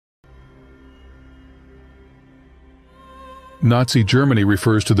Nazi Germany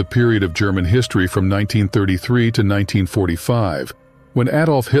refers to the period of German history from 1933 to 1945, when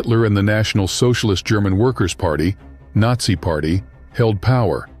Adolf Hitler and the National Socialist German Workers' Party, Nazi Party, held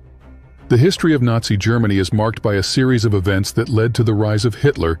power. The history of Nazi Germany is marked by a series of events that led to the rise of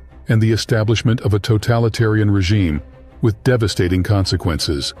Hitler and the establishment of a totalitarian regime with devastating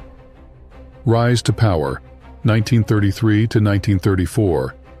consequences. Rise to power, 1933 to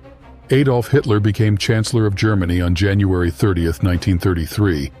 1934. Adolf Hitler became Chancellor of Germany on January 30,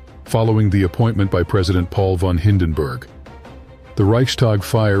 1933, following the appointment by President Paul von Hindenburg. The Reichstag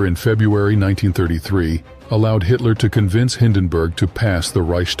fire in February 1933 allowed Hitler to convince Hindenburg to pass the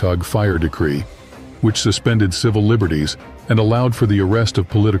Reichstag fire decree, which suspended civil liberties and allowed for the arrest of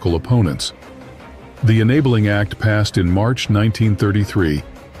political opponents. The Enabling Act passed in March 1933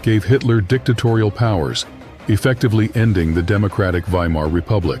 gave Hitler dictatorial powers, effectively ending the democratic Weimar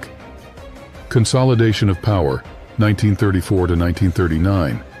Republic. Consolidation of power, 1934 to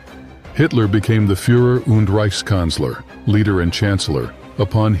 1939. Hitler became the Führer und Reichskanzler, leader and chancellor,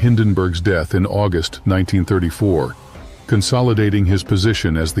 upon Hindenburg's death in August 1934, consolidating his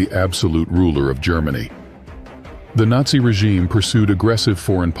position as the absolute ruler of Germany. The Nazi regime pursued aggressive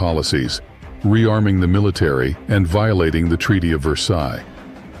foreign policies, rearming the military and violating the Treaty of Versailles.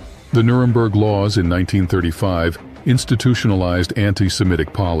 The Nuremberg Laws in 1935 institutionalized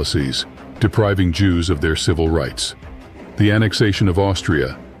anti-Semitic policies, depriving Jews of their civil rights. The annexation of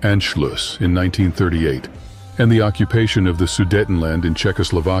Austria, Anschluss, in 1938, and the occupation of the Sudetenland in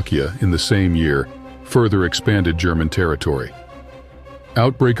Czechoslovakia in the same year further expanded German territory.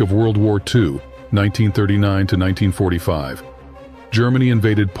 Outbreak of World War II, 1939 to 1945. Germany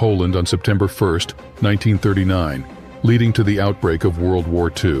invaded Poland on September 1, 1939, leading to the outbreak of World War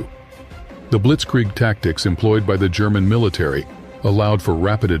II. The Blitzkrieg tactics employed by the German military allowed for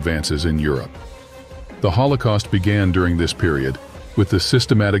rapid advances in Europe. The Holocaust began during this period with the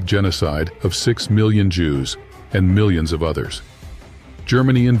systematic genocide of 6 million Jews and millions of others.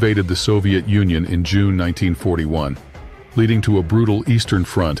 Germany invaded the Soviet Union in June 1941, leading to a brutal Eastern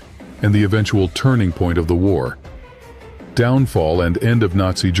Front and the eventual turning point of the war. Downfall and end of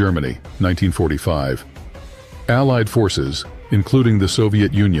Nazi Germany, 1945. Allied forces, including the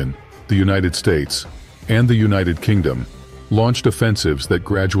Soviet Union, the United States, and the United Kingdom, launched offensives that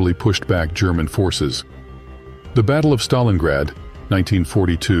gradually pushed back German forces. The Battle of Stalingrad,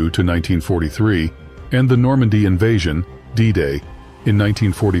 1942 to 1943, and the Normandy invasion, D-Day, in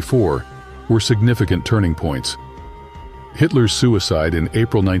 1944, were significant turning points. Hitler's suicide in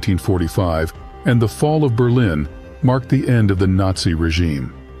April 1945 and the fall of Berlin marked the end of the Nazi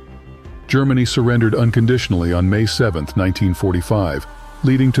regime. Germany surrendered unconditionally on May 7, 1945,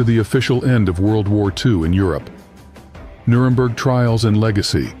 leading to the official end of World War II in Europe. Nuremberg trials and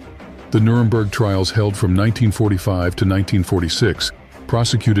legacy. The Nuremberg trials, held from 1945 to 1946,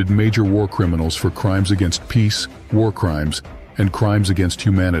 prosecuted major war criminals for crimes against peace, war crimes, and crimes against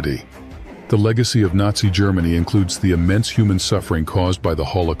humanity. The legacy of Nazi Germany includes the immense human suffering caused by the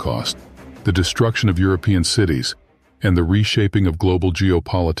Holocaust, the destruction of European cities, and the reshaping of global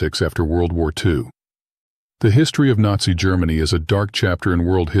geopolitics after World War II. The history of Nazi Germany is a dark chapter in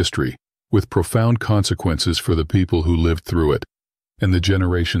world history, with profound consequences for the people who lived through it and the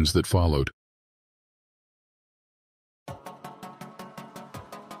generations that followed.